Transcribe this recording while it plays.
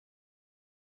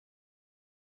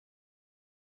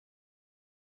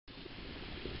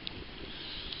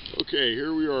Okay,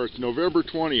 here we are. It's November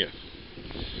 20th.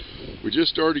 We just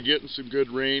started getting some good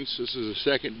rains. This is the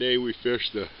second day we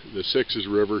fished the Sixes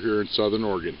River here in southern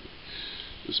Oregon.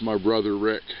 This is my brother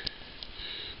Rick.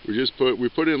 We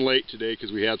put in late today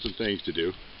because we had some things to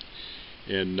do,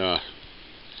 and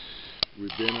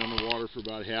we've been on the water for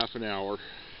about half an hour,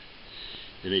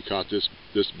 and he caught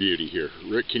this beauty here.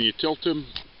 Rick, can you tilt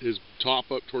his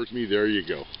top up towards me? There you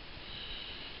go.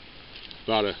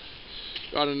 About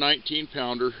a 19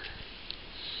 pounder.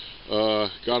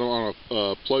 Got him on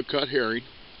a plug cut herring.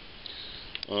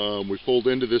 We pulled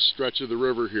into this stretch of the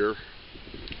river here.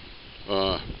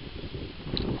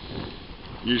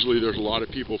 Usually there's a lot of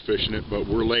people fishing it, but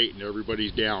we're late and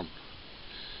everybody's down.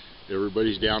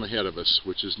 Everybody's down ahead of us,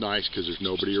 which is nice because there's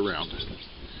nobody around.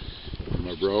 And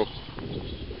my bro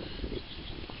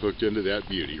hooked into that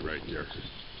beauty right there.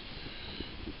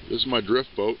 This is my drift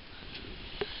boat.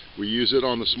 We use it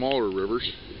on the smaller rivers.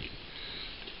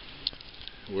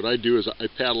 What I do is I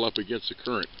paddle up against the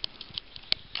current.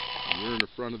 And you're in the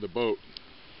front of the boat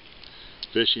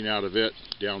fishing out of it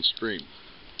downstream.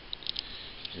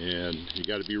 And you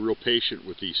got to be real patient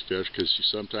with these fish because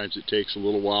sometimes it takes a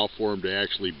little while for them to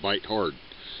actually bite hard.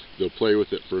 They'll play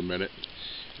with it for a minute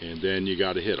and then you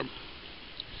got to hit them.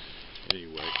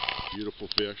 Anyway, beautiful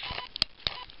fish.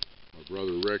 My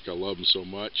brother Rick, I love him so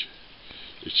much.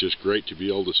 It's just great to be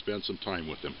able to spend some time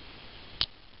with him.